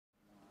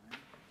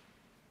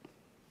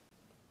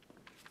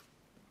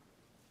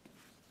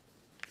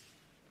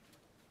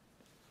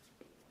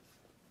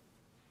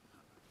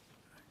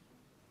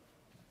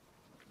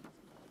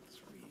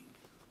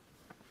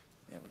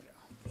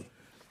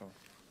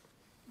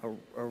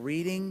A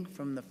reading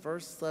from the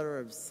first letter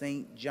of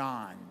St.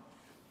 John.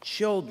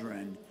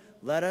 Children,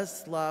 let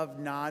us love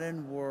not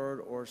in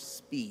word or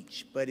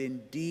speech, but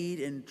in deed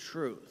and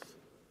truth.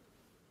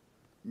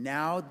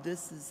 Now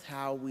this is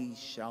how we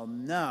shall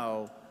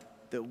know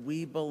that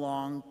we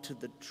belong to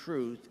the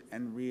truth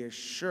and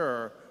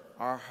reassure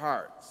our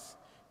hearts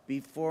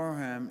before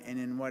him and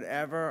in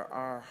whatever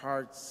our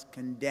hearts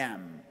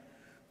condemn.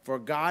 For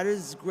God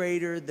is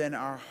greater than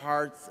our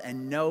hearts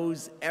and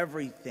knows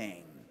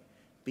everything.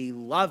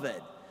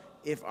 Beloved,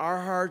 if our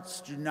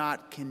hearts do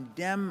not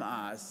condemn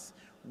us,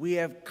 we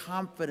have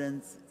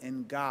confidence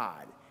in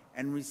God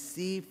and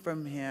receive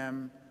from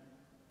him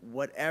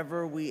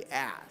whatever we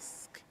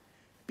ask,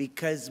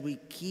 because we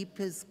keep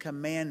his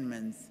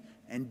commandments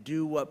and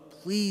do what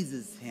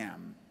pleases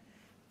him.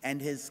 And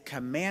his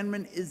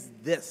commandment is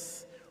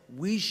this: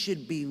 we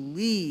should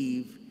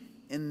believe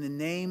in the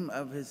name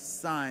of his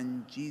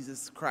Son,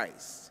 Jesus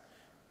Christ,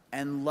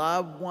 and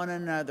love one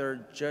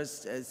another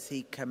just as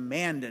he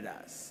commanded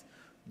us.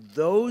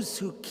 Those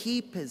who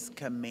keep his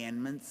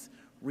commandments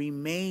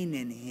remain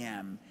in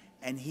him,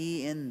 and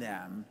he in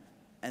them.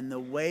 And the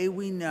way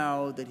we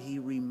know that he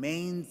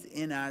remains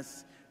in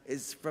us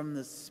is from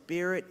the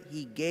Spirit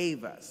he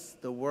gave us.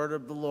 The word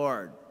of the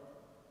Lord.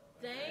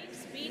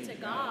 Thanks be to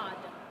God.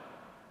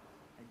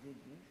 I did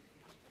this.